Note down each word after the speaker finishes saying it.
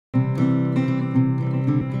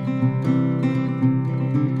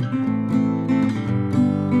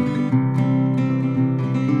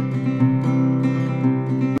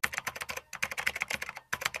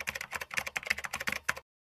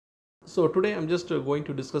today I'm just going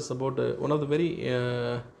to discuss about one of the very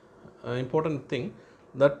important thing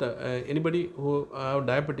that anybody who have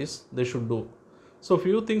diabetes they should do. So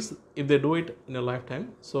few things if they do it in a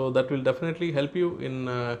lifetime, so that will definitely help you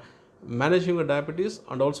in managing your diabetes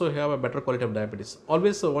and also have a better quality of diabetes.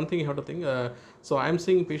 Always one thing you have to think. So I'm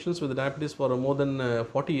seeing patients with diabetes for more than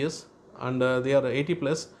 40 years and they are 80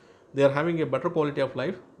 plus. They are having a better quality of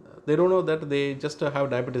life. They don't know that they just have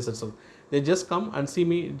diabetes itself. They just come and see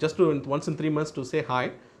me just to once in 3 months to say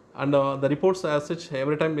hi, and the reports as such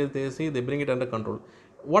every time they see they bring it under control.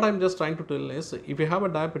 What I'm just trying to tell is, if you have a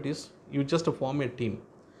diabetes, you just form a team.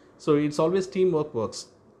 So it's always teamwork works.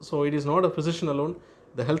 So it is not a physician alone.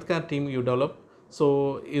 The healthcare team you develop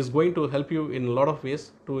so is going to help you in a lot of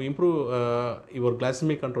ways to improve your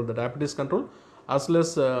glycemic control, the diabetes control, as well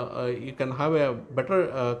as you can have a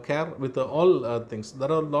better care with all things.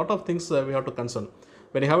 There are a lot of things we have to concern.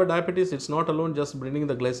 When you have a diabetes, it's not alone just bringing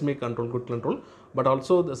the glycemic control, good control, but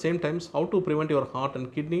also at the same times how to prevent your heart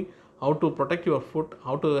and kidney, how to protect your foot,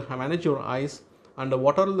 how to manage your eyes, and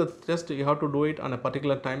what are the tests you have to do it on a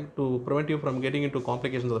particular time to prevent you from getting into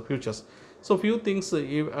complications of the futures. So few things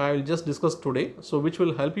I will just discuss today, so which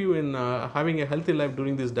will help you in having a healthy life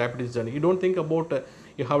during this diabetes journey. You don't think about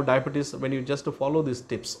you have diabetes when you just follow these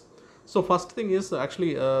tips. So first thing is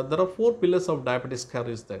actually there are 4 pillars of diabetes care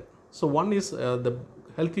is there. So one is the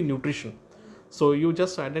healthy nutrition. So you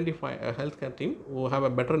just identify a healthcare team who have a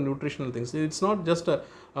better nutritional things. It's not just a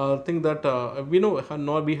thing that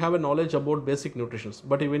we have a knowledge about basic nutrition,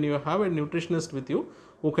 but when you have a nutritionist with you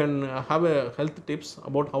who can have a health tips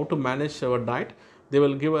about how to manage your diet, they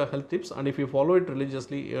will give a health tips, and if you follow it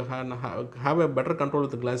religiously, you can have a better control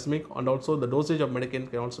with the glycemic, and also the dosage of medication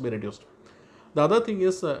can also be reduced. The other thing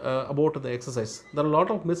is about the exercise. There are a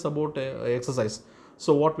lot of myths about exercise.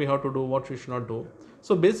 So what we have to do, what we should not do.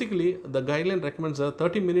 So basically the guideline recommends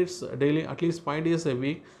 30 minutes daily, at least 5 days a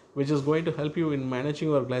week, which is going to help you in managing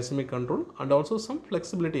your glycemic control, and also some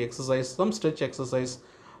flexibility exercise, some stretch exercise,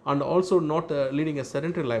 and also not leading a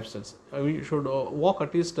sedentary lifestyle. We should walk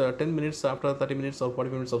at least 10 minutes after 30 minutes or 40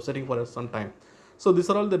 minutes of sitting for some time. So these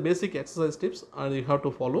are all the basic exercise tips and you have to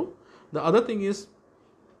follow. The other thing is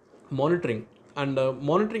monitoring, and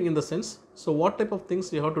monitoring in the sense, so what type of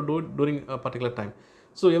things you have to do during a particular time.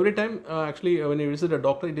 So every time actually when you visit a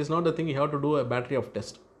doctor, it is not the thing you have to do a battery of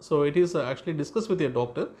test. So it is actually discussed with your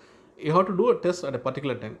doctor. You have to do a test at a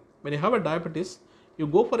particular time. When you have a diabetes, you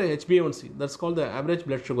go for a HbA1c, that's called the average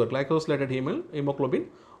blood sugar, glycosylated hemoglobin,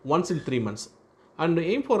 once in 3 months, and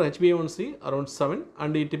aim for HbA1c around 7,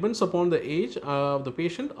 and it depends upon the age of the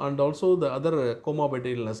patient and also the other comorbid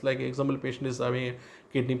illness, like example patient is having a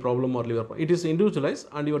kidney problem or liver problem. It is individualized,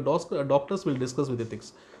 and your doctors will discuss with the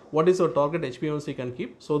things. What is your target HbA1c can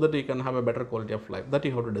keep, so that you can have a better quality of life, that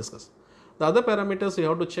you have to discuss. The other parameters you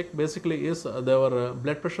have to check basically is their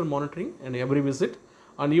blood pressure monitoring in every visit,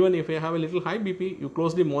 and even if you have a little high BP, you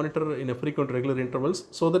closely monitor in a frequent regular intervals,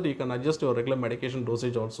 so that you can adjust your regular medication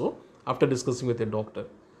dosage also after discussing with your doctor.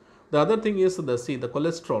 The other thing is the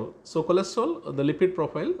cholesterol. So cholesterol, the lipid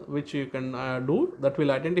profile which you can do, that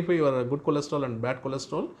will identify your good cholesterol and bad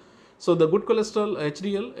cholesterol. So the good cholesterol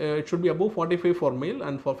HDL, it should be above 45 for male,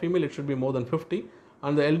 and for female it should be more than 50.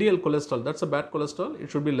 And the LDL cholesterol, that's a bad cholesterol,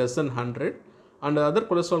 it should be less than 100. And the other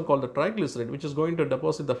cholesterol called the triglyceride, which is going to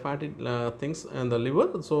deposit the fatty things in the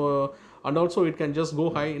liver. So and also it can just go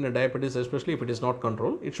high in a diabetes, especially if it is not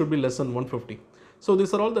controlled. It should be less than 150. So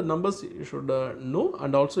these are all the numbers you should know,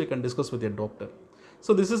 and also you can discuss with your doctor.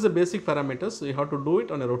 So this is the basic parameters. You have to do it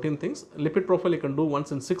on a routine things. Lipid profile you can do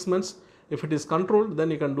once in 6 months. If it is controlled, then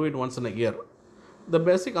you can do it once in a year. The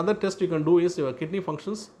basic other test you can do is your kidney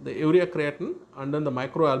functions, the urea creatinine, and then the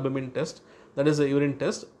microalbumin test, that is a urine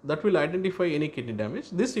test, that will identify any kidney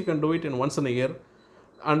damage. This you can do it in once in a year.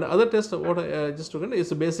 And other test what I just took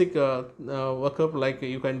is a basic workup, like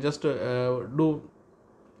you can just do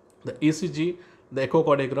the ECG, the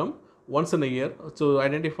echocardiogram once in a year to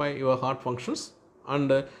identify your heart functions.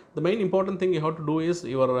 And the main important thing you have to do is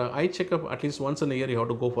your eye checkup at least once in a year. You have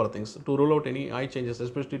to go for things to rule out any eye changes,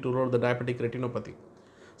 especially to rule out the diabetic retinopathy.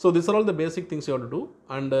 So these are all the basic things you have to do.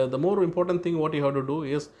 And the more important thing what you have to do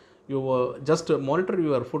is you just monitor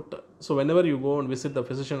your foot. So whenever you go and visit the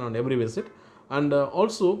physician on every visit, and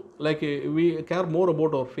also like we care more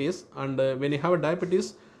about our face, and when you have a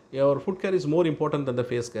diabetes, your foot care is more important than the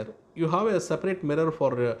face care. You have a separate mirror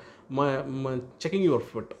for checking your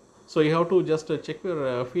foot. So you have to just check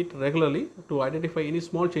your feet regularly to identify any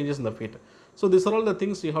small changes in the feet. So these are all the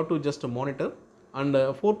things you have to just monitor.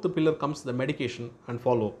 And fourth pillar comes the medication and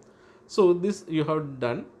follow. So this you have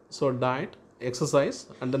done. So diet, exercise,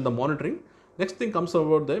 and then the monitoring. Next thing comes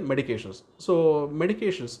about the medications. So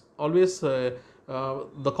medications always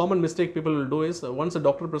the common mistake people will do is once a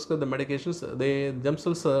doctor prescribes the medications, they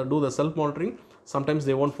themselves do the self monitoring. Sometimes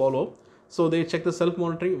they won't follow. So they check the self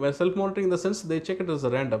monitoring. When self monitoring in the sense they check it as a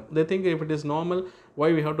random. They think if it is normal,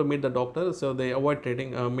 why we have to meet the doctor? So they avoid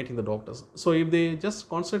meeting the doctors. So if they just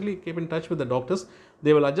constantly keep in touch with the doctors,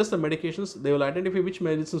 they will adjust the medications. They will identify which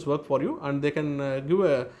medicines work for you, and they can give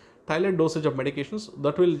a tailored dosage of medications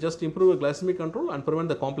that will just improve glycemic control and prevent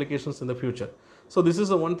the complications in the future. So this is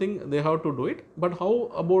the one thing they have to do it. But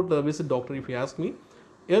how about the visit doctor? If you ask me,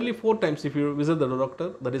 yearly 4 times if you visit the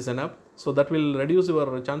doctor, that is enough. So that will reduce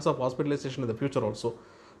your chance of hospitalization in the future also.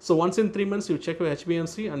 So once in 3 months you check your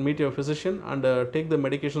HbA1c and meet your physician and take the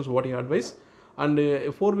medications what you advise,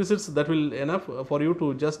 and 4 visits, that will enough for you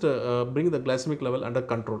to just bring the glycemic level under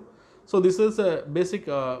control. So this is basic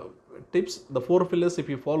tips, the 4 pillars. If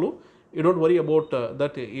you follow, you don't worry about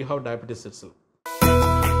that you have diabetes itself.